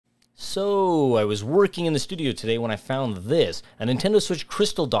So, I was working in the studio today when I found this, a Nintendo Switch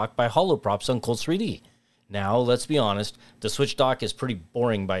Crystal Dock by HoloProps on Cold 3D. Now, let's be honest, the Switch Dock is pretty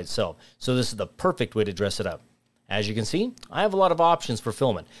boring by itself, so this is the perfect way to dress it up. As you can see, I have a lot of options for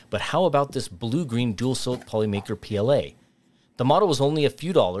filming, but how about this blue-green dual Silk PolyMaker PLA? The model was only a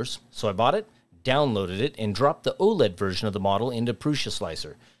few dollars, so I bought it, downloaded it, and dropped the OLED version of the model into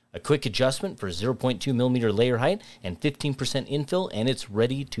PrusaSlicer. A quick adjustment for 0.2mm layer height and 15% infill, and it's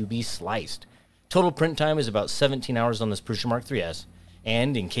ready to be sliced. Total print time is about 17 hours on this Prusa MK3S,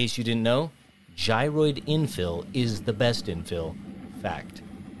 and in case you didn't know, gyroid infill is the best infill. Fact.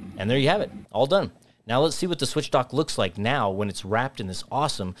 And there you have it, all done. Now let's see what the Switch Dock looks like now when it's wrapped in this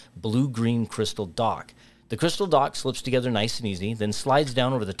awesome blue-green crystal dock. The crystal dock slips together nice and easy, then slides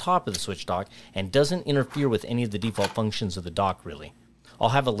down over the top of the Switch Dock and doesn't interfere with any of the default functions of the dock really. I'll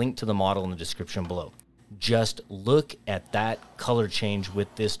have a link to the model in the description below. Just look at that color change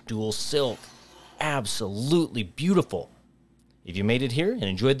with this dual silk. Absolutely beautiful. If you made it here and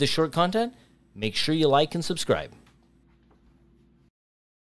enjoyed this short content, make sure you like and subscribe.